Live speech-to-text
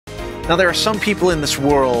Now, there are some people in this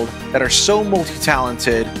world that are so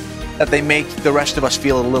multi-talented that they make the rest of us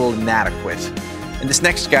feel a little inadequate. And this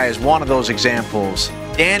next guy is one of those examples.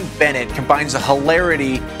 Dan Bennett combines the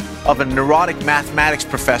hilarity of a neurotic mathematics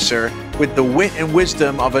professor with the wit and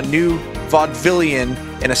wisdom of a new vaudevillian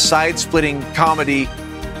in a side-splitting comedy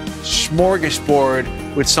smorgasbord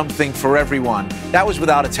with something for everyone. That was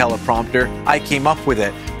without a teleprompter. I came up with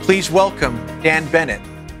it. Please welcome Dan Bennett.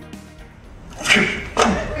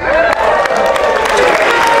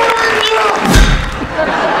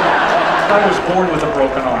 I was born with a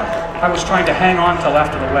broken arm. I was trying to hang on till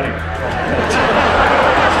after the wedding. This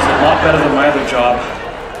is a lot better than my other job.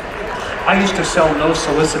 I used to sell no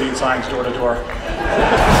soliciting signs door to door.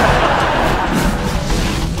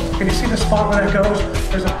 Can you see the spot where it goes?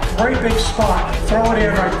 There's a great big spot. Throw it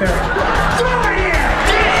in right there. Throw it in!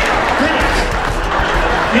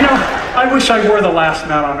 You know, I wish I were the last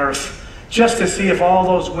man on earth, just to see if all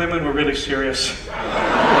those women were really serious.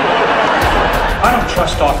 I don't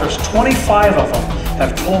trust doctors. 25 of them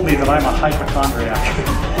have told me that I'm a hypochondriac.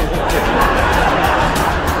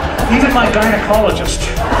 Even my gynecologist.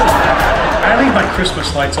 I leave my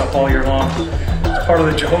Christmas lights up all year long. It's part of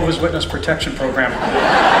the Jehovah's Witness protection program.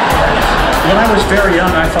 When I was very young,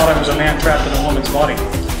 I thought I was a man trapped in a woman's body.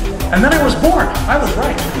 And then I was born. I was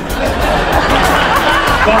right.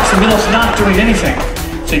 Box of milk's not doing anything.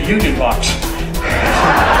 It's a union box.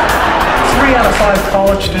 3 out of 5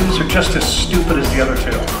 college students are just as stupid as the other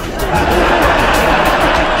 2.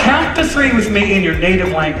 Count to 3 with me in your native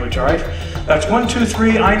language, all right? That's 1, 2,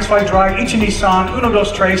 3, eins, zwei, drei, ich in Nissan, uno,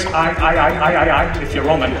 dos, tres, I, if you're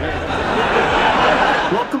Roman.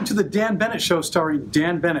 Welcome to the Dan Bennett Show starring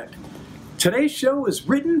Dan Bennett. Today's show is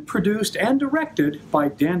written, produced, and directed by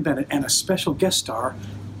Dan Bennett, and a special guest star,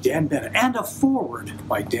 Dan Bennett, and a foreword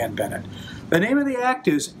by Dan Bennett. The name of the act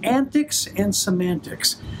is Antics and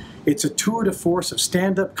Semantics. It's a tour de force of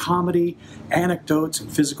stand-up comedy, anecdotes,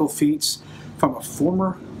 and physical feats from a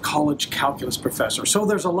former college calculus professor. So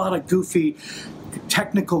there's a lot of goofy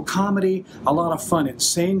technical comedy, a lot of fun,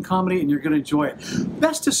 insane comedy, and you're going to enjoy it.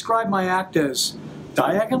 Best describe my act as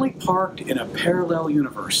diagonally parked in a parallel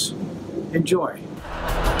universe. Enjoy.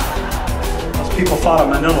 Most people thought a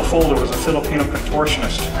manila folder was a Filipino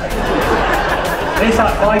contortionist. They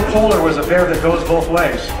thought bipolar was a bear that goes both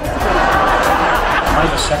ways. My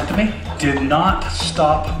vasectomy did not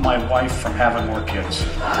stop my wife from having more kids.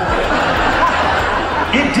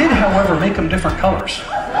 It did, however, make them different colors.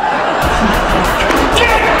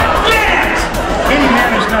 Any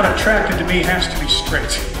man who's not attracted to me has to be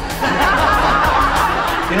straight.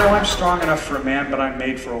 You know, I'm strong enough for a man, but I'm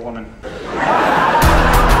made for a woman.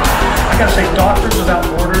 I gotta say, Doctors Without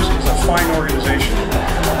Borders is a fine organization,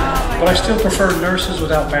 but I still prefer Nurses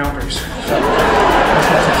Without Boundaries.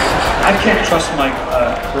 I can't trust my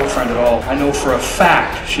girlfriend at all. I know for a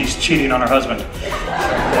fact she's cheating on her husband.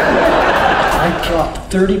 I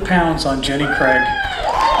dropped 30 pounds on Jenny Craig.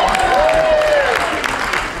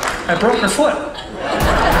 I broke her foot.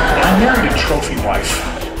 I married a trophy wife.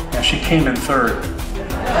 Now, she came in third.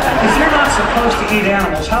 If you're not supposed to eat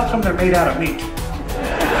animals, how come they're made out of meat?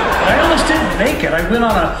 I almost didn't make it. I went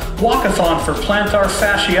on a walkathon for plantar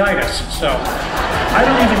fasciitis, so I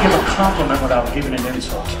don't even give a compliment without giving an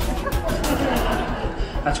insult.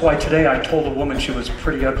 That's why today I told a woman she was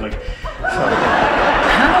pretty ugly. So,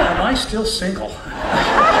 how am I still single?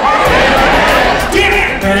 Damn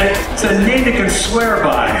it! Bennett, it's a name you can swear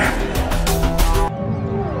by.